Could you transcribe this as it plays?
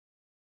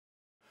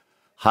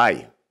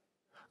Hi,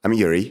 I'm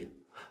Yuri.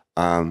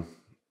 Um,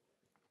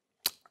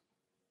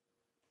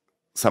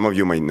 some of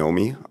you might know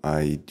me.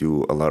 I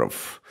do a lot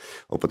of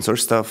open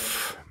source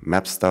stuff,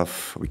 map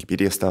stuff,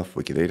 Wikipedia stuff,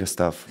 Wikidata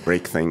stuff,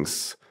 break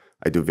things.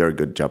 I do a very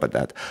good job at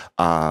that.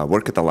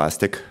 Work at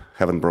Elastic.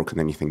 Haven't broken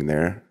anything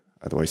there.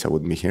 Otherwise, I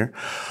wouldn't be here.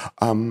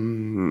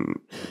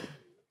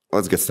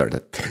 Let's get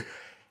started.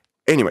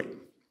 Anyway,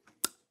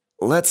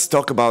 let's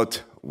talk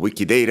about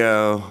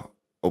Wikidata,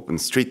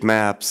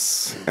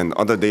 OpenStreetMaps, and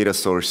other data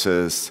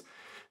sources,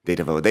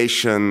 data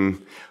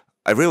validation.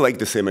 I really like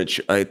this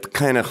image. It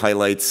kind of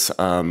highlights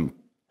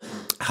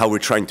how we're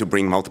trying to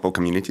bring multiple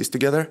communities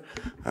together,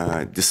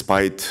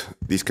 despite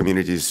these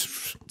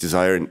communities'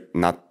 desire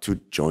not to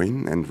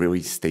join and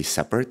really stay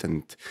separate.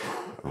 And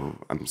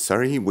I'm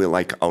sorry, we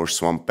like our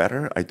swamp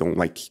better. I don't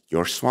like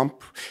your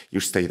swamp.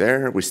 You stay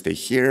there, we stay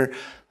here.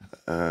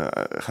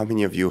 How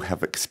many of you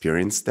have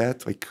experienced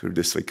that? Like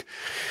this,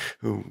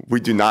 we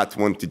do not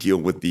want to deal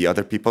with the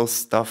other people's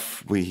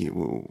stuff. We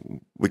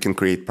can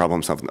create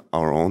problems of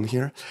our own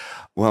here.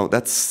 Well,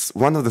 that's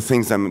one of the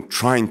things I'm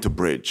trying to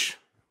bridge.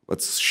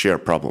 Let's share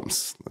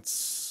problems.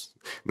 Let's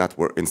not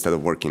work instead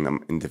of working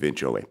them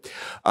individually.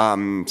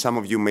 Some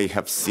of you may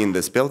have seen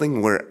this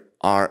building. We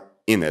are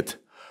in it.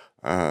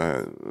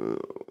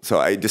 So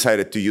I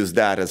decided to use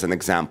that as an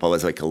example,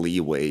 as like a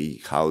leeway.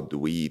 How do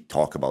we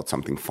talk about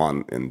something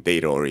fun and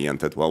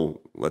data-oriented?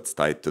 Well, let's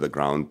tie it to the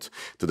ground,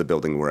 to the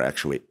building we're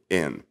actually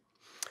in.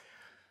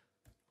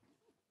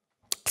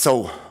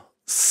 So,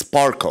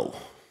 sparkle.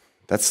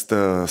 That's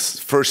the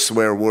first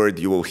swear word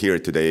you will hear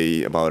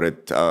today about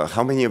it.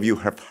 How many of you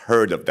have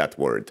heard of that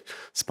word,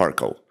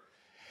 sparkle?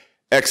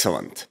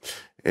 Excellent.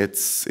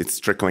 It's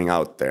trickling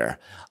out there.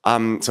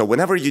 So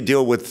whenever you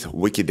deal with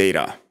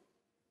Wikidata,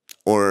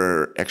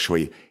 or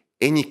actually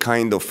any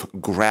kind of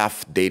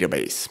graph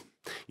database,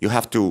 you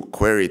have to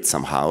query it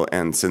somehow.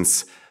 And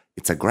since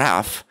it's a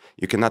graph,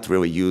 you cannot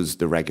really use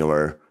the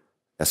regular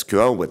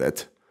SQL with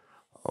it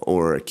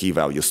or a key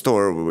value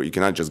store, where you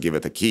cannot just give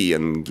it a key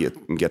and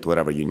get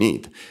whatever you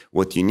need.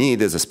 What you need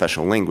is a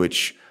special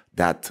language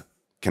that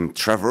can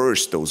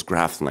traverse those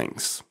graph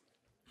links.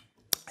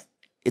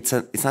 It's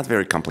not a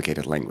very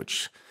complicated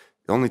language.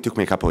 It only took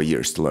me a couple of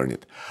years to learn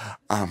it.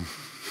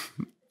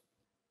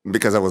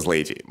 Because I was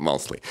lazy,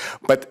 mostly.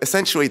 But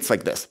essentially, it's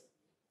like this.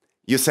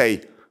 You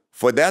say,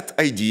 for that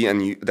ID,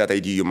 and that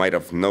ID you might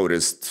have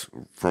noticed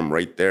from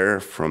right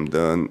there, from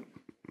the,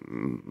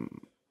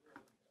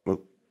 well,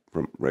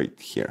 from right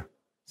here.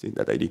 See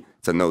that ID?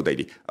 It's a node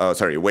ID.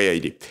 Sorry, way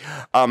ID.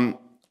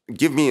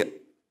 Give me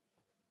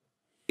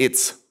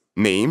its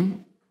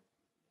name,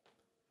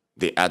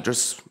 the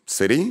address,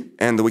 city,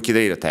 and the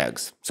Wikidata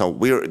tags. So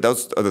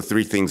those are the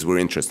three things we're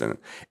interested in.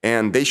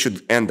 And they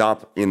should end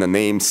up in the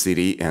name,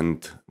 city,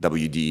 and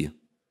WD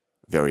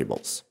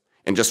variables.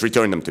 And just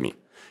return them to me.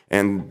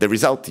 And the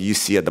result you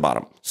see at the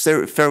bottom.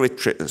 So fairly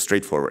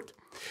straightforward.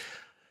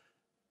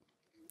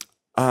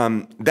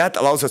 That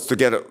allows us to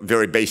get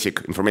very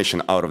basic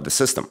information out of the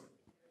system.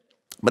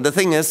 But the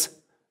thing is,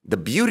 the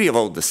beauty of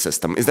all this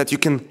system is that you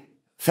can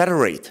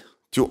federate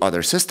to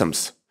other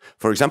systems.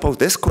 For example,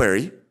 this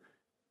query,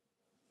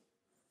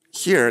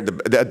 here,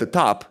 at the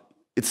top,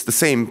 it's the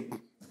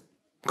same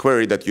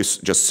query that you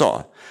just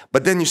saw.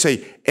 But then you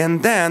say,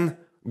 and then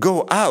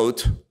go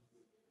out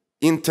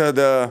into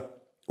the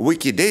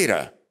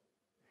Wikidata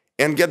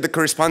and get the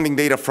corresponding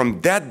data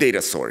from that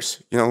data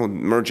source. You know,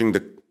 merging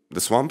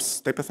the swamps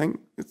type of thing.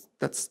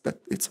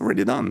 It's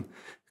already done,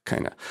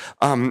 kind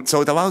of. So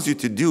it allows you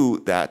to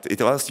do that.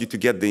 It allows you to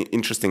get the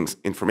interesting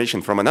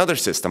information from another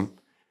system.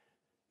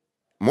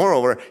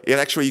 Moreover,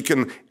 you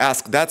can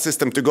ask that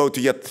system to go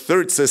to yet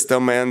third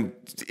system, and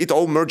it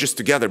all merges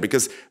together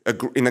because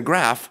in a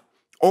graph,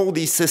 all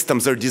these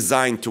systems are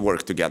designed to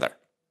work together.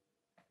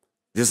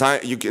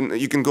 You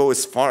can go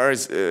as far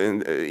as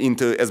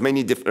into as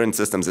many different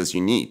systems as you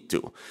need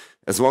to,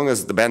 as long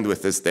as the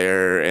bandwidth is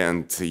there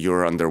and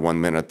you're under 1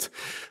 minute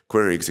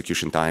query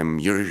execution time,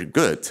 you're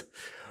good.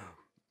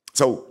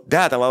 So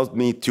that allowed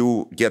me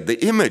to get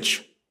the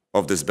image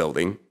of this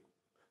building.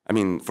 I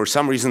mean, for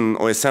some reason,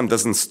 OSM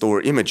doesn't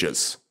store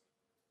images.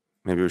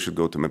 Maybe we should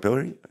go to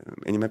Mapillary.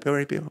 Any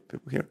Mapillary people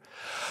here?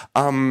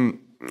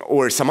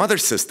 Or some other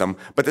system.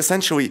 But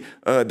essentially,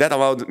 that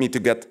allowed me to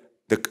get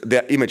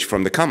the image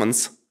from the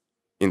commons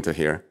into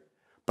here.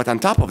 But on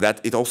top of that,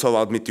 it also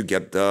allowed me to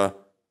get the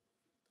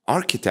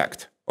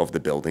architect of the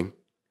building.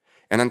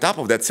 And on top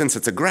of that, since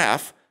it's a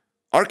graph,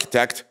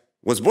 architect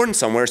was born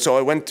somewhere. So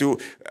I went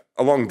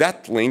along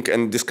that link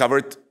and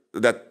discovered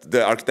that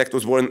the architect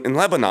was born in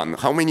Lebanon.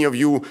 How many of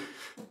you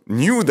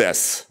knew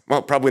this?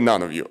 Well, probably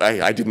none of you.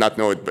 I did not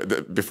know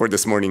it before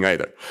this morning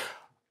either.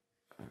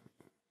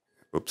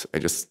 Oops, I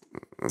just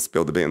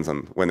spilled the beans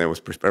on when I was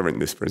preparing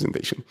this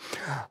presentation.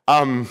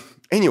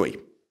 Anyway,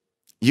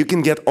 you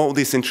can get all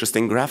this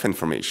interesting graph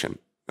information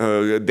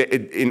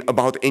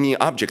about any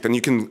object, and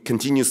you can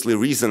continuously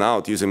reason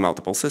out using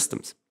multiple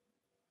systems.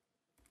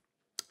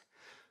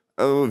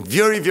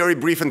 Very, very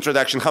brief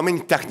introduction. How many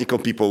technical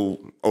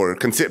people, or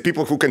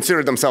people who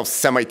consider themselves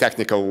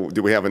semi-technical,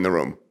 do we have in the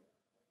room?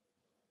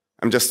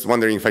 I'm just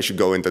wondering if I should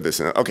go into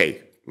this.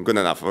 Okay, good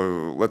enough.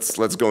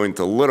 Let's go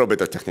into a little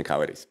bit of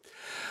technicalities.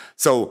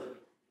 So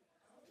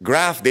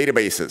graph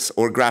databases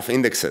or graph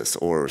indexes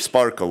or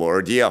Sparkle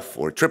or RDF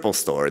or Triple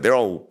Store, they're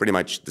all pretty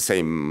much the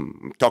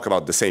same, talk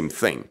about the same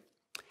thing.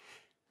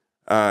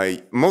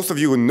 Most of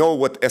you know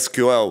what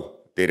SQL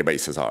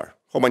databases are,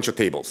 a whole bunch of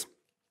tables.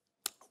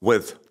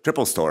 With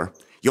Triple Store,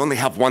 you only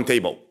have one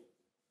table.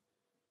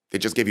 They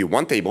just give you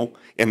one table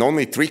and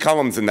only 3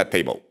 columns in that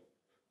table.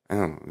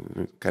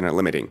 Kind of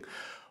limiting.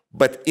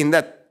 But in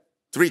that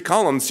 3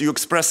 columns, you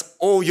express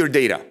all your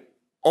data,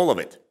 all of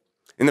it.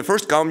 In the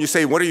first column, you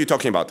say, what are you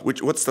talking about?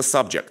 What's the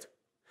subject?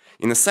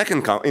 In the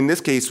second column, in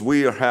this case,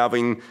 we are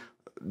having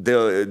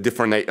the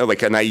different,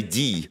 like an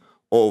ID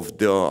of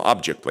the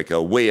object, like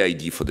a way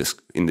ID for this,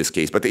 in this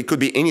case, but it could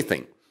be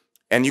anything.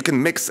 And you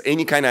can mix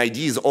any kind of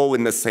IDs all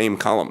in the same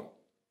column.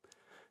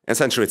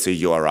 Essentially, it's a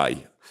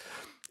URI.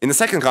 In the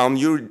second column,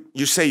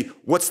 you say,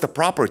 what's the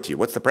property?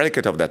 What's the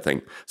predicate of that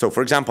thing? So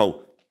for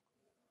example,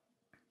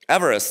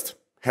 Everest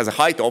has a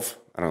height of,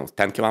 I don't know,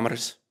 10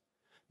 kilometers.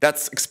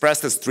 That's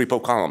expressed as triple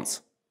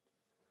columns.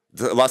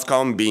 The last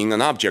column being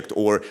an object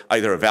or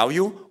either a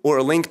value or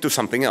a link to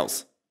something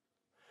else.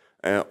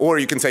 Or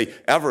you can say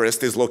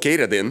Everest is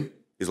located in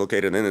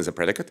as a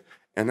predicate,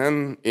 and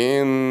then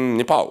in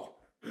Nepal.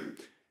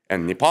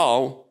 And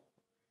Nepal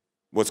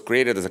was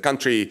created as a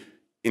country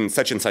in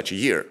such and such a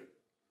year.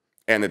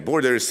 And it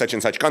borders such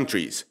and such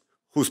countries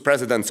whose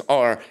presidents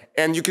are,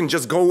 and you can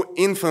just go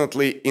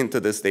infinitely into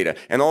this data.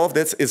 And all of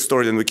this is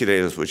stored in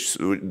Wikidata, which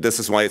this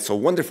is why it's so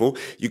wonderful.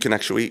 You can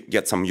actually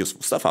get some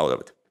useful stuff out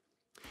of it.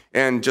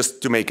 And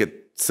just to make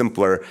it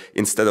simpler,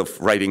 instead of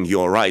writing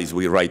URIs,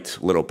 we write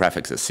little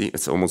prefixes. See,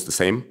 it's almost the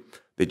same.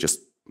 They just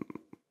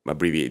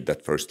abbreviate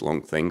that first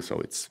long thing, so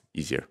it's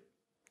easier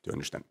to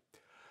understand.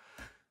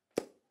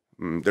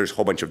 There's a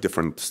whole bunch of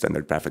different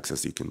standard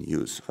prefixes you can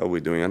use. How are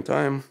we doing on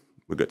time?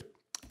 We're good.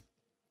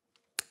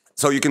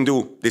 So you can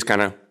do these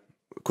kind of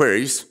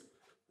queries.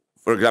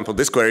 For example,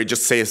 this query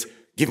just says,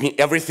 give me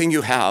everything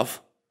you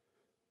have,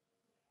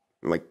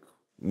 like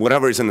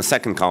whatever is in the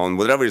second column,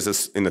 whatever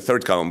is in the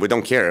third column, we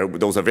don't care,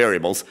 those are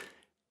variables.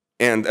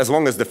 And as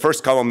long as the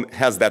first column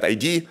has that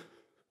ID,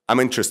 I'm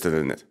interested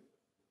in it.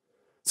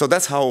 So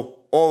that's how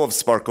all of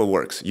Sparkle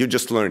works. You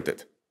just learned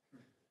it.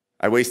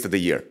 I wasted a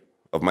year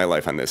of my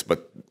life on this,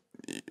 but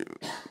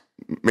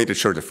made it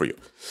shorter for you.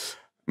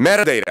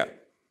 Metadata.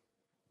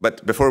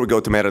 But before we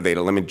go to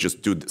metadata, let me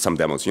just do some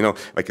demos. You know,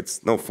 like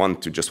it's no fun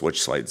to just watch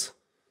slides.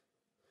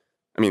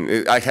 I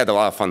mean, I had a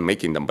lot of fun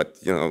making them, but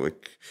you know,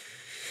 like,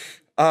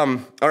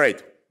 all right.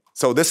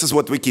 So this is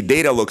what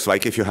Wikidata looks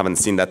like if you haven't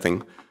seen that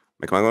thing.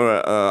 Like my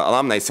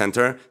Alumni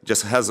Center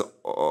just has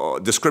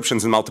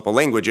descriptions in multiple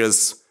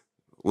languages,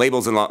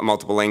 labels in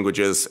multiple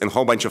languages, and a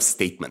whole bunch of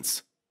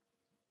statements.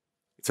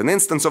 It's an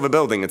instance of a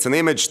building, it's an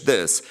image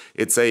this,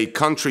 it's a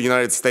country,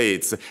 United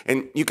States,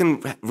 and you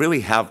can really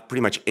have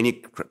pretty much any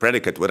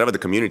predicate, whatever the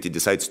community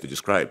decides to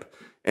describe.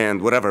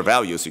 And whatever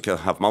values, you can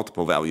have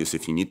multiple values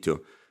if you need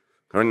to.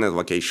 Current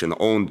location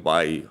owned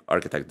by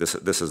architect, this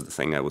is the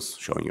thing I was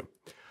showing you.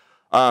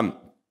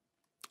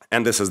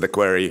 And this is the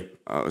query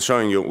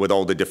showing you with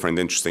all the different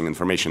interesting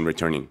information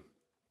returning.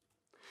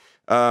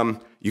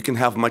 You can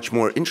have much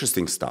more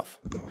interesting stuff.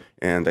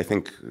 And I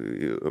think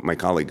my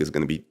colleague is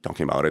going to be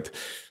talking about it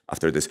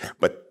after this.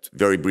 But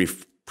very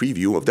brief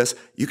preview of this,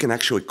 you can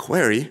actually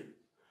query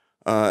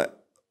the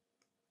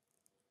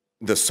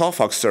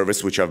Sofox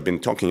service, which I've been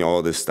talking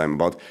all this time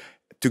about,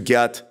 to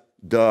get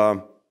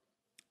the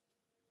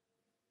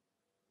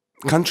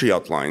country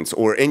outlines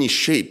or any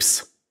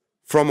shapes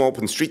from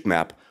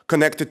OpenStreetMap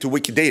connected to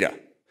Wikidata.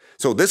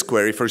 So this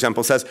query, for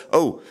example, says,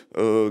 oh,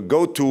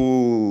 go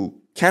to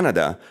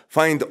Canada,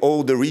 find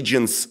all the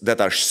regions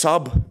that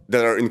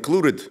are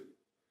included,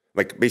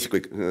 like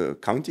basically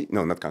county?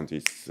 No, not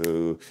counties.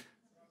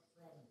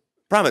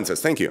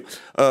 Provinces, thank you.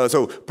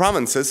 So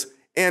provinces,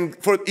 and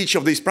for each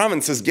of these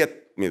provinces,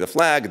 get me the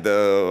flag,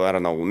 the, I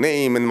don't know,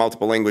 name in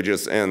multiple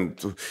languages, and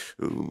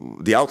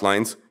the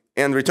outlines,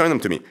 and return them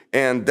to me.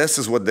 And this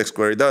is what this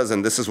query does,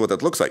 and this is what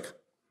it looks like.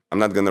 I'm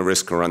not going to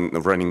risk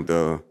running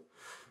the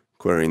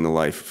query in the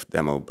live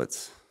demo,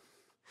 but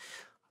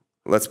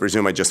let's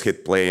presume I just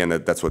hit play and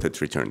that's what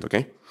it returned,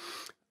 okay?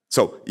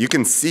 So you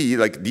can see,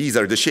 like, these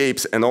are the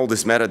shapes and all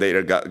this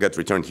metadata got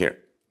returned here.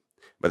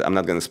 But I'm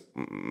not going to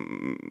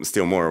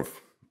steal more of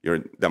your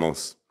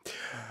demos.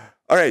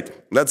 All right,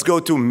 let's go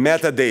to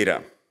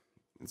metadata.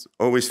 It's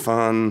always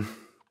fun.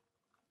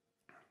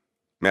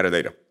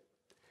 Metadata.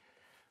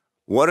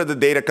 What are the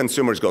data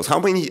consumers' goals? How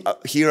many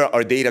here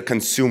are data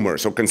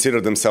consumers or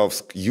consider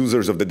themselves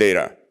users of the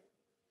data?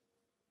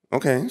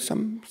 Okay,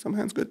 some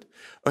hands good.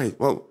 Okay,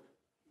 well,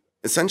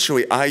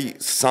 essentially, I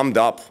summed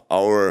up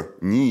our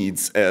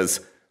needs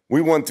as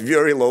we want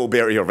very low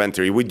barrier of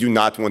entry. We do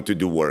not want to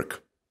do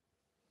work.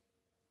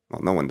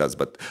 Well, no one does,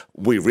 but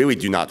we really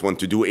do not want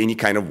to do any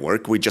kind of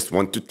work. We just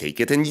want to take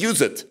it and use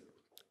it.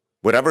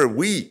 Whatever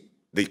we,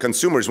 the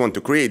consumers, want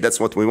to create, that's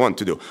what we want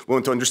to do. We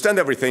want to understand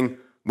everything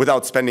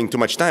without spending too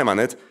much time on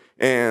it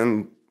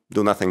and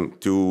do nothing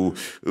to,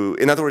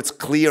 in other words,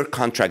 clear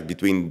contract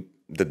between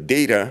the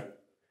data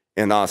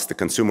and us, the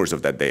consumers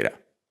of that data.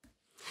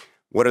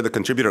 What are the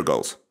contributor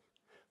goals?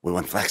 We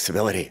want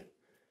flexibility.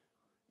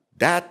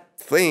 That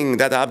thing,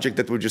 that object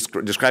that we're just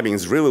describing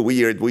is really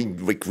weird. We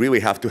really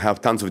have to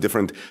have tons of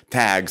different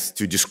tags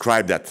to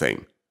describe that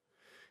thing.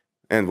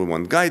 And we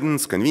want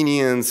guidance,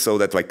 convenience, so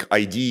that like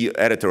ID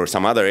editor or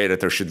some other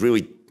editor should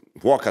really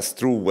walk us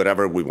through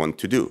whatever we want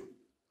to do.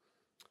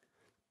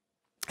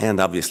 And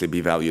obviously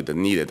be valued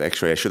and needed.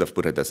 Actually, I should have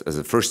put it as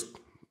a first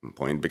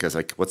point, because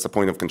like, what's the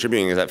point of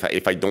contributing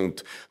if I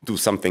don't do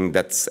something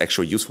that's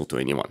actually useful to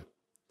anyone?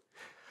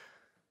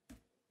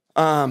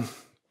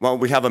 Well,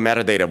 we have a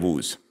metadata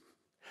wooz.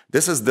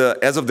 This is the,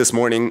 as of this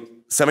morning,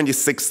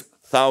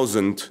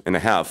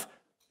 76,500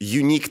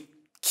 unique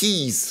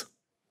keys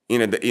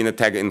in a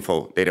tag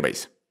info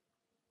database.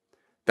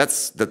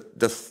 That's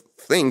the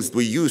things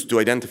we use to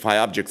identify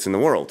objects in the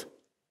world.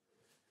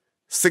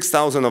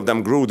 6,000 of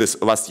them grew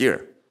this last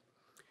year.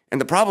 And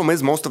the problem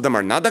is most of them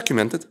are not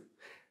documented.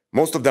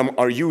 Most of them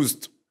are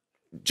used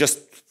just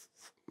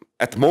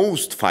at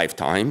most 5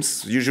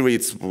 times. Usually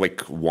it's like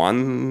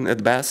 1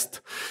 at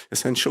best,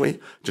 essentially.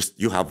 Just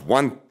you have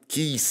 1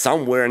 key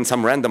somewhere in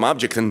some random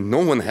object and no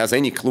one has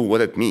any clue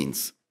what it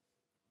means.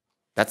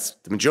 That's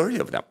the majority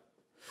of them.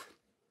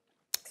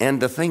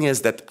 And the thing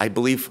is that I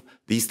believe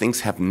these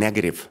things have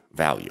negative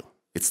value.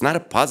 It's not a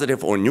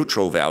positive or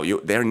neutral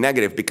value. They're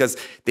negative because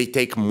they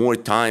take more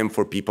time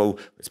for people,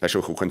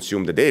 especially who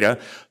consume the data.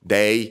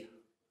 They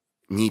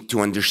need to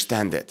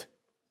understand it.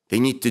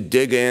 They need to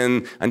dig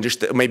in,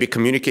 understand, maybe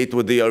communicate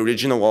with the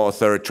original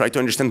author, try to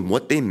understand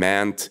what they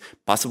meant,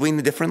 possibly in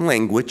a different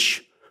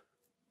language.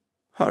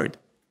 Hard.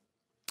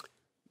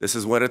 This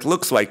is what it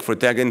looks like for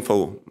tag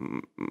info.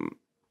 I'm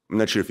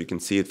not sure if you can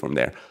see it from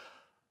there.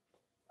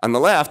 On the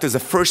left is the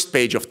first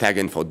page of tag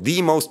info,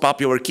 the most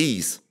popular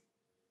keys.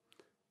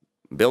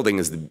 Building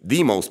is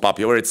the most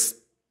popular. It's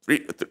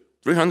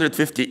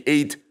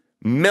 358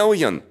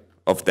 million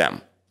of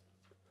them.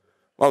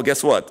 Well,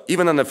 guess what?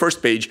 Even on the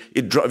first page,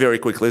 it very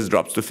quickly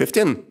drops to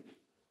 15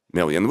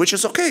 million, which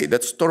is okay.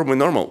 That's totally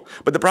normal.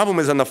 But the problem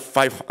is on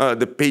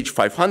the page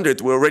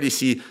 500, we already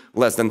see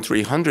less than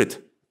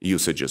 300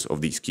 usages of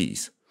these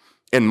keys.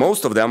 And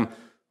most of them,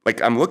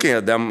 like I'm looking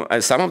at them,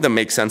 some of them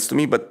make sense to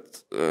me,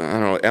 but I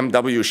don't know,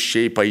 MW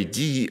shape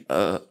ID,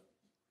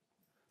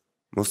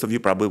 most of you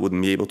probably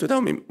wouldn't be able to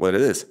tell me what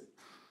it is.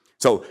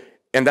 So,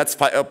 and that's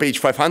page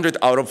 500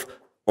 out of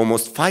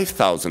almost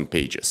 5,000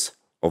 pages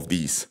of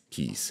these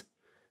keys.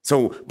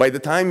 So by the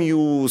time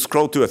you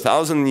scroll to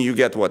 1,000, you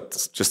get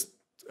what? Just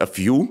a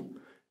few?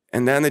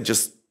 And then it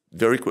just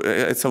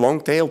it's a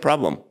long tail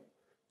problem.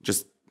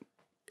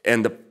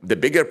 And the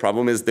bigger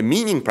problem is the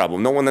meaning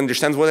problem. No one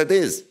understands what it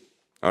is.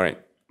 All right.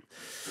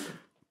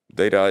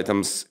 Data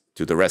items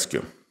to the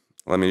rescue.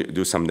 Let me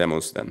do some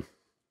demos then.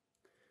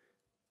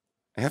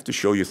 I have to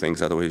show you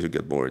things, otherwise you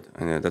get bored.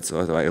 And that's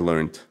what I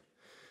learned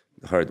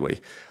the hard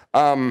way.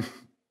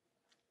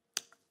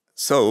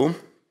 So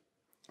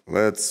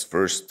let's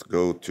first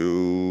go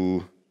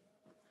to,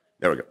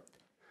 there we go.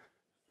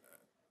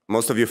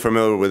 Most of you are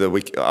familiar with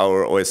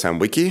our OSM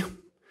wiki.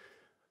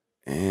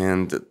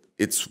 And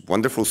it's a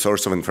wonderful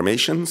source of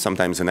information,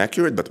 sometimes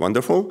inaccurate, but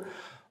wonderful.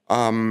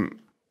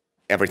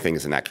 Everything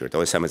is inaccurate.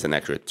 OSM is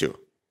inaccurate too.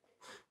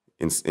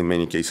 In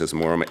many cases,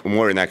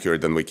 more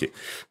inaccurate than wiki.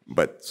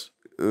 But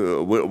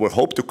we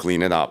hope to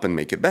clean it up and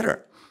make it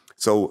better.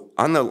 So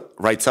on the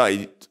right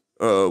side,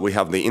 we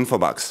have the info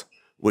box,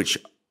 which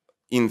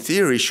in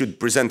theory should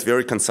present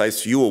very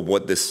concise view of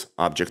what this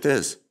object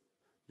is.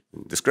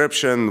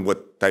 Description,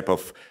 what type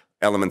of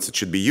elements it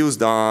should be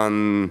used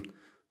on,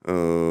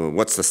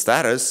 what's the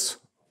status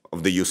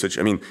of the usage.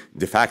 I mean,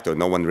 de facto,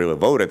 no one really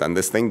voted on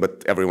this thing,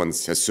 but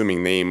everyone's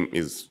assuming name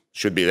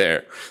should be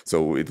there.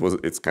 So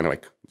it's kind of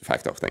like de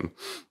facto thing.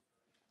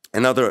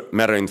 Another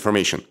meta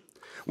information.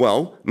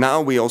 Well,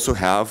 now we also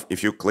have,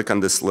 if you click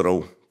on this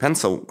little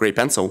pencil, gray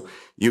pencil,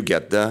 you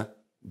get the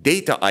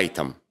data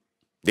item.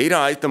 Data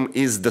item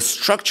is the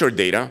structured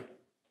data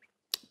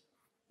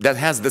that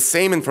has the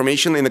same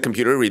information in a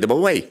computer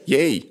readable way.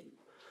 Yay!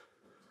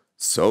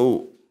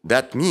 So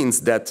that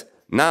means that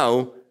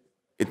now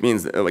it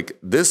means like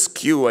this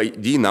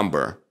QID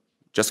number,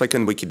 just like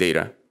in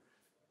Wikidata,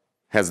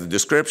 has the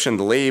description,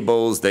 the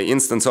labels, the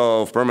instance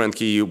of permanent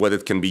key, what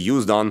it can be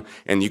used on.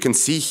 And you can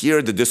see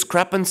here the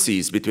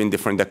discrepancies between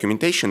different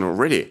documentation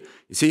already.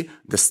 You see,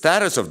 the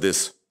status of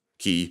this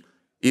key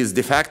is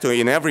de facto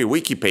in every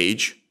wiki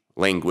page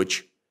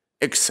language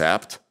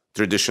except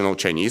traditional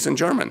Chinese and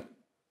German.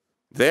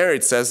 There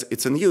it says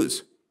it's in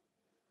use.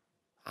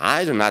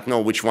 I do not know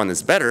which one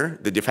is better,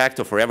 the de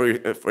facto for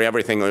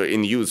everything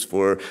in use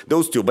for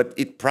those two, but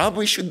it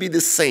probably should be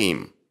the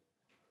same.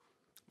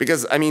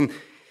 Because, I mean,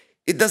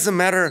 it doesn't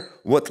matter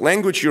what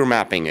language you're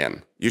mapping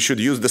in. You should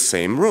use the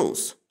same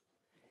rules.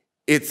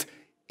 It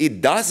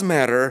does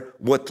matter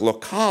what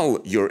locale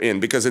you're in,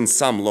 because in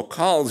some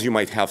locales you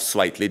might have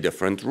slightly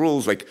different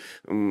rules, like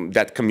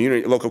that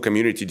local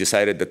community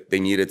decided that they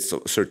needed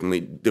certainly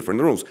different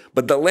rules.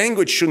 But the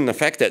language shouldn't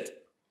affect it.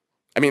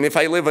 I mean, if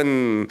I live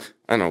in,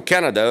 I don't know,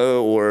 Canada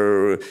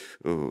or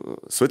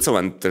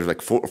Switzerland, there's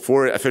like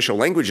four official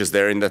languages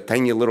there in that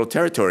tiny little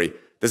territory.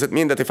 Does it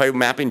mean that if I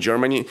map in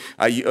Germany,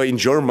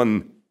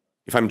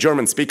 if I'm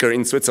German speaker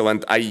in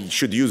Switzerland, I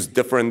should use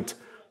different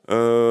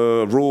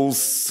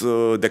rules,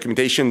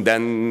 documentation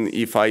than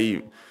if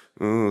I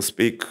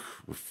speak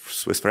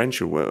Swiss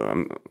French?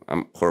 Well,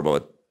 I'm horrible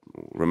at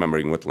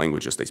remembering what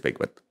languages they speak,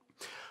 but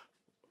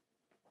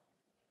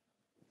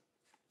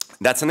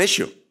that's an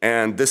issue.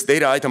 And this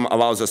data item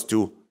allows us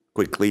to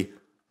quickly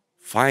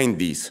find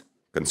these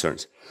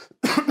concerns.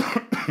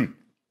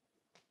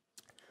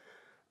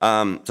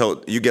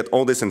 So you get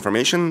all this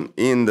information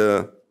in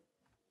the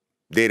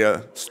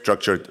data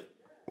structured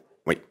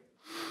way.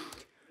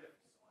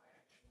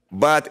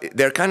 But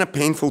they're kind of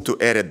painful to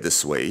edit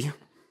this way.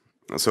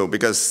 So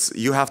because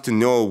you have to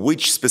know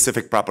which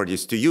specific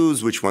properties to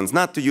use, which ones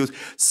not to use.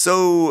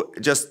 So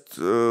just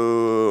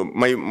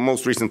my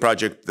most recent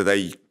project that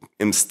I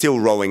am still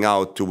rolling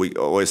out to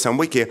OSM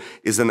Wiki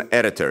is an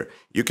editor.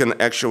 You can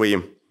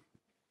actually,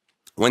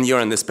 when you're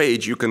on this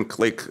page, you can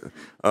click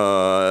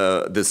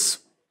this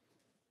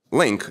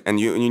link, and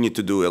you need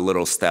to do a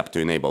little step to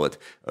enable it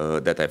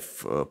that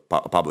I've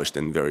published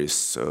in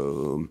various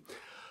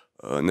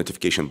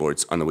notification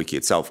boards on the wiki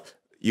itself.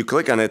 You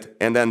click on it,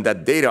 and then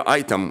that data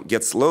item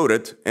gets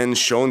loaded and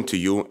shown to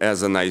you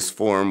as a nice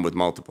form with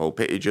multiple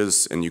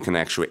pages, and you can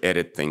actually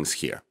edit things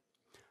here.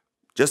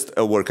 Just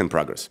a work in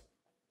progress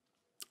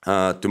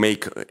to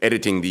make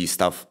editing these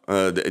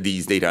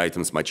data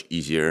items much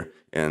easier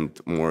and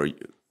more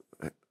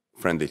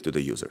friendly to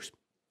the users.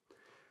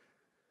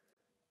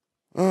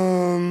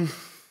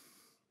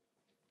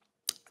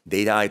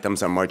 Data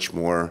items are much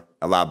more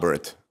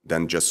elaborate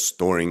than just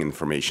storing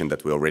information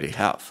that we already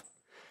have.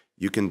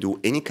 You can do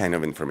any kind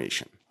of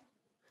information.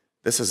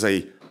 This is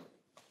a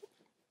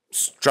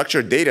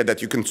structured data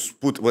that you can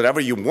put whatever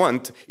you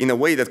want in a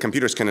way that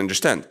computers can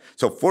understand.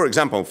 So for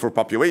example, for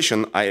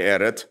population, I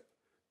added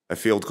a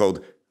field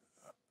called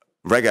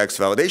regex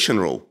validation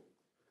rule,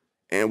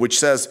 which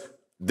says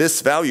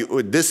this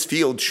value, this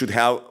field should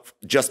have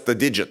just the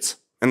digits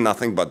and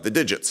nothing but the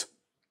digits.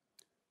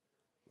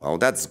 Well,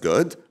 that's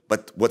good,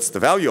 but what's the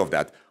value of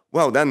that?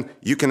 Well, then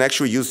you can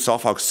actually use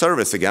Sophos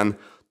service again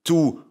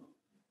to,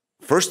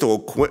 first of all,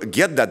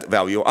 get that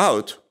value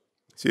out.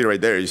 See right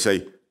there, you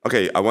say,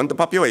 okay, I want the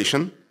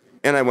population,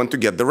 and I want to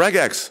get the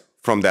regex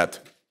from that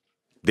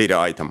data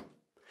item.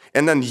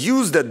 And then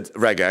use that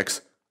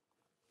regex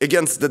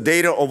against the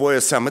data of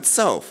OSM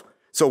itself.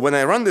 So when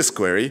I run this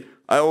query,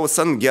 I all of a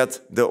sudden get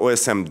the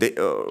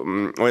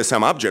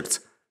OSM objects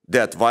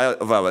that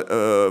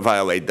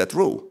violate that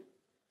rule.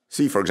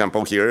 See, for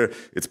example, here,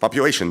 it's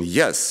population.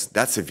 Yes,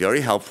 that's a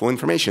very helpful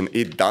information.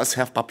 It does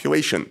have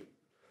population.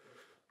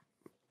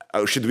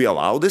 Should we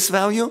allow this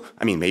value?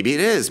 I mean, maybe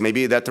it is.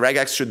 Maybe that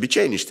regex should be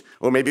changed.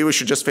 Or maybe we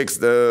should just fix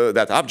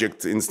that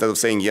object instead of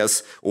saying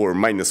yes or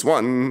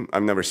 -1.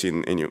 I've never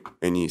seen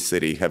any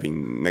city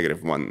having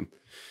 -1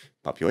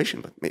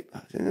 population, but maybe,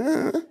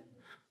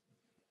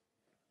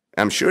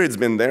 I'm sure it's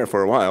been there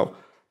for a while.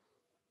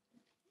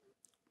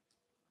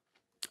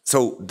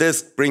 So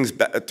this brings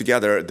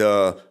together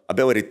the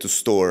ability to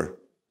store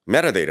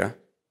metadata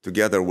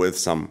together with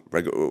some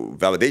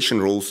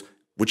validation rules,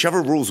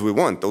 whichever rules we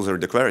want, those are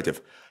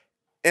declarative,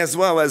 as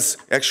well as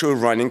actually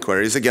running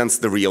queries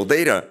against the real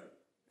data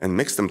and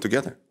mix them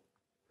together.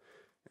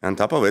 On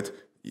top of it,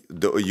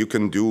 you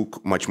can do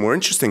much more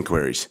interesting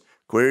queries.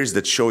 Queries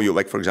that show you,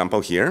 like for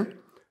example here,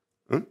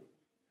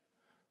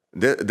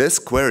 this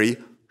query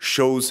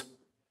shows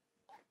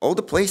all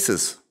the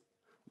places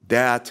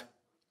that,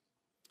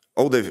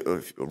 all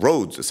the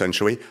roads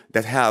essentially,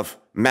 that have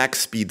max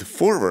speed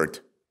forward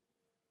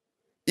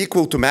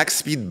equal to max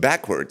speed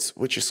backwards,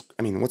 which is,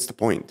 I mean, what's the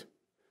point?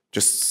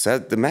 Just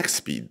set the max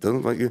speed.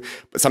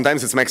 But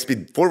sometimes it's max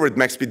speed forward,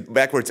 max speed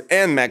backwards,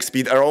 and max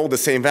speed are all the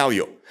same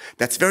value.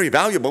 That's very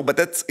valuable, but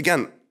that's,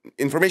 again,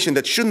 information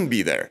that shouldn't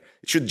be there.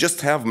 It should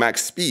just have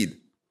max speed.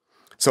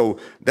 So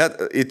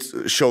that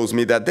it shows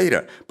me that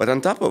data. But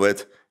on top of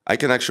it, I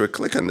can actually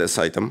click on this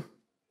item.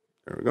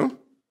 There we go.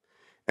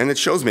 And it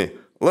shows me,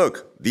 look,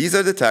 these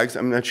are the tags.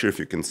 I'm not sure if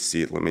you can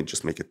see it. Let me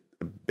just make it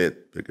a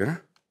bit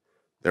bigger.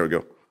 There we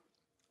go.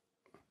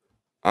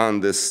 On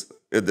this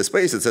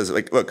space, it says,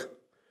 like, look,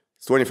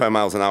 it's 25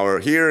 miles an hour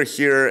here,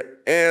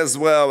 as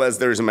well as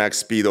there's a max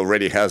speed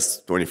already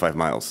has 25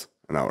 miles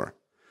an hour.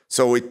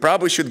 So it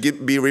probably should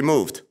be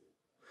removed.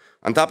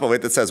 On top of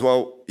it, it says,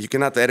 well, you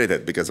cannot edit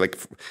it because like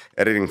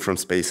editing from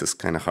space is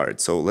kind of hard.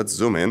 So let's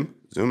zoom in,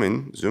 zoom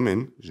in, zoom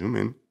in, zoom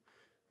in,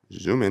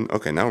 zoom in.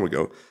 Okay, now we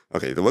go.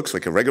 Okay, it looks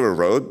like a regular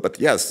road, but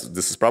yes,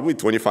 this is probably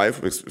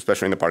 25,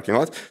 especially in the parking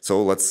lot.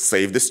 So let's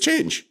save this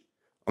change.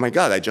 Oh my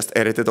God, I just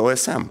edited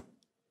OSM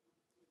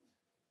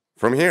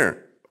from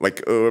here.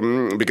 Like,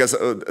 because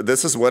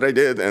this is what I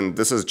did, and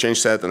this is a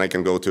change set, and I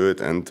can go to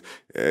it and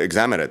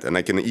examine it, and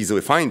I can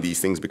easily find these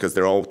things because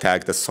they're all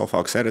tagged as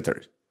Sophos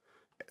editors.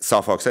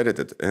 Sophos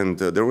edited, and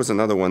there was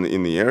another one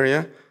in the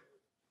area.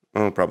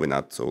 Oh, probably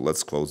not. So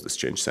let's close this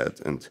change set,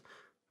 and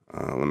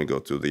let me go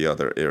to the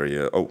other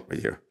area. Oh,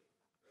 right here.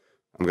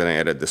 I'm going to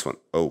edit this one.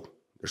 Oh,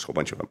 there's a whole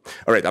bunch of them.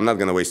 All right, I'm not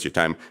going to waste your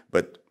time,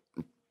 but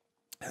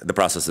the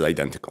process is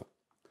identical.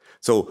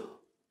 So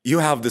you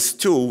have this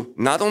tool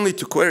not only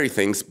to query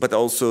things, but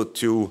also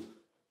to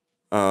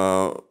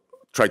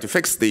try to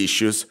fix the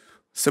issues,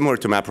 similar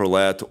to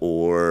MapRoulette,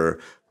 or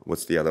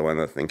what's the other one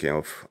I'm thinking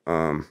of?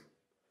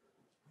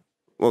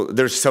 Well,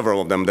 there's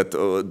several of them that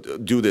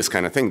do this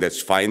kind of thing, that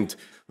find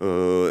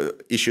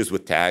issues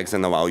with tags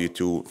and allow you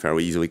to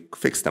very easily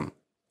fix them.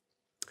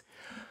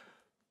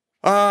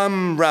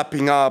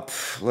 Wrapping up,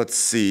 let's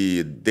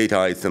see, data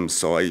items.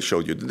 So I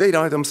showed you the data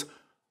items.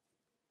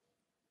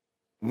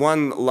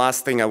 One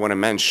last thing I want to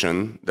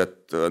mention,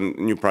 that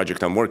new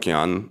project I'm working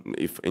on,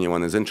 if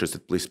anyone is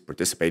interested, please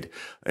participate.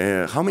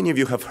 How many of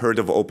you have heard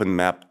of open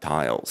map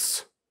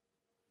tiles?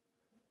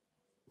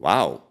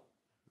 Wow,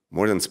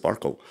 more than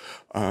Sparkle.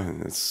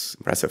 That's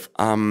impressive.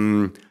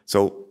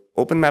 So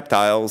open map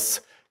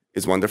tiles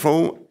is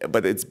wonderful,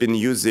 but it's been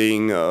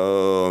using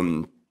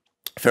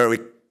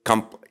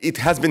it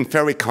has been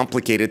very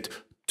complicated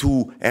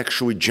to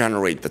actually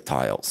generate the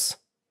tiles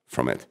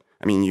from it.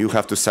 I mean, you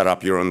have to set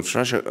up your own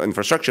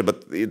infrastructure,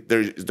 but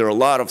there are a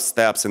lot of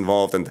steps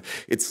involved, and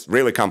it's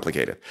really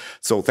complicated.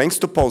 So thanks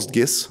to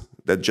PostGIS,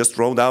 that just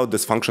rolled out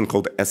this function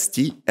called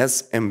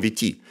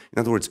SMVT. In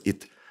other words,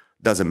 it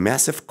does a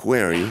massive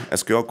query,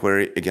 SQL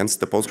query,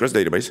 against the Postgres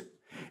database,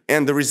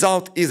 and the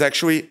result is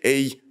actually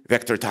a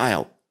vector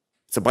tile.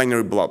 It's a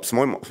binary blob,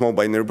 small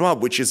binary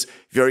blob, which is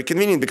very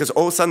convenient because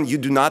all of a sudden you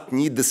do not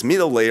need this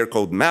middle layer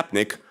called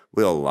Mapnik.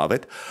 We all love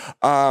it.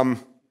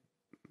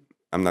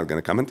 I'm not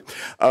going to comment,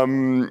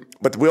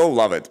 but we all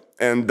love it.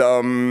 And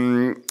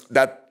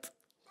that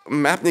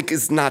Mapnik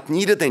is not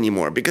needed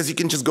anymore because you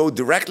can just go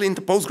directly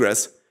into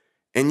Postgres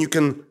and you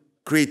can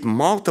create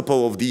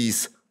multiple of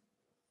these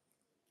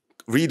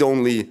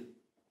read-only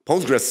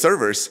Postgres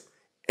servers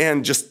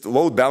and just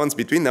load balance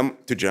between them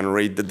to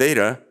generate the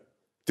data,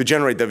 to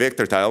generate the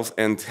vector tiles,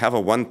 and have a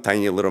one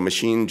tiny little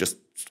machine just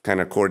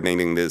kind of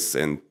coordinating this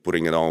and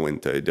putting it all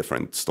into a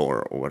different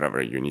store or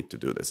whatever you need to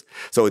do this.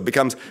 So it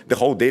becomes, the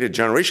whole data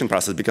generation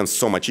process becomes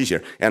so much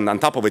easier. And on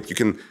top of it, you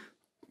can,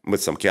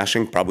 with some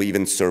caching, probably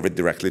even serve it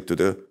directly to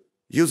the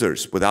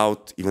users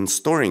without even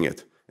storing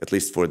it, at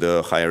least for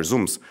the higher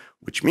zooms,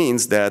 which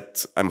means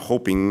that I'm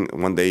hoping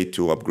one day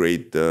to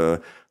upgrade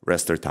the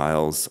raster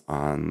tiles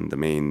on the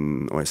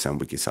main OSM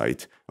wiki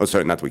site, oh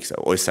sorry, not wiki site,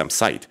 OSM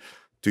site,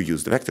 to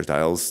use the vector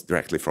tiles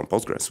directly from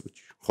Postgres,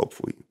 which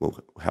hopefully will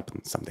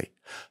happen someday.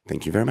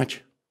 Thank you very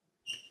much.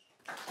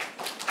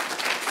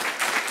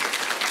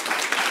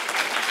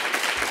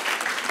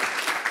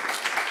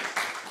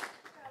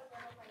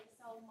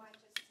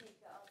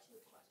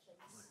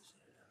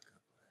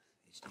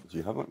 Do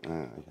you have one? I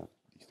have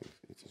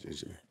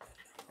these things.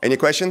 Any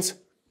questions?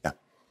 Yeah.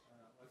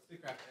 What's the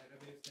graph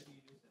database that you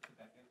use at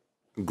the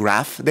backend?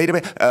 Graph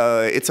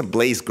database? It's a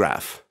Blaze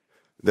graph.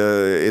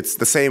 It's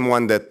the same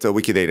one that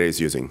Wikidata is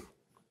using.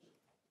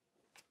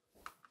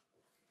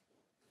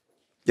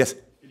 Yes?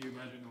 Can you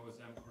imagine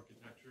OSM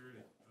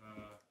architecture?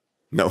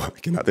 No, I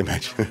cannot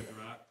imagine.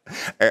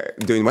 Graph?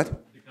 Doing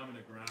what? Becoming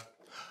a graph?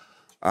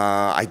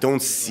 I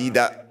don't see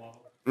that.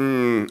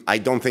 I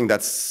don't think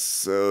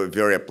that's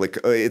very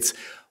applicable. It's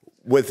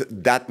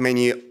with that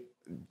many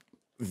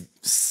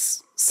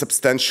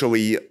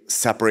substantially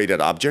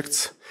separated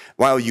objects.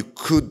 While you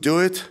could do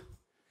it,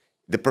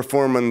 the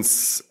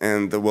performance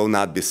and will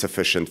not be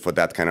sufficient for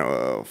that kind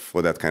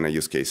of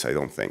use case. I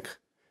don't think.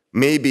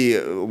 Maybe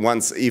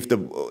once if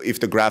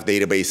the graph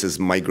databases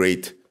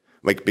migrate,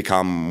 like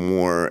become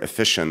more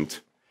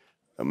efficient,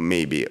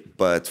 maybe.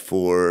 But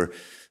for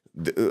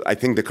I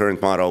think the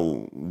current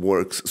model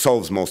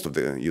solves most of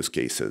the use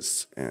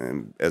cases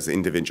as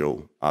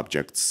individual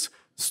objects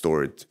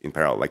stored in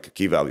parallel, like a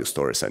key value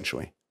store,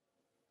 essentially.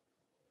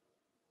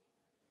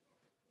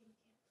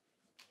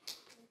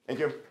 Thank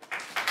you.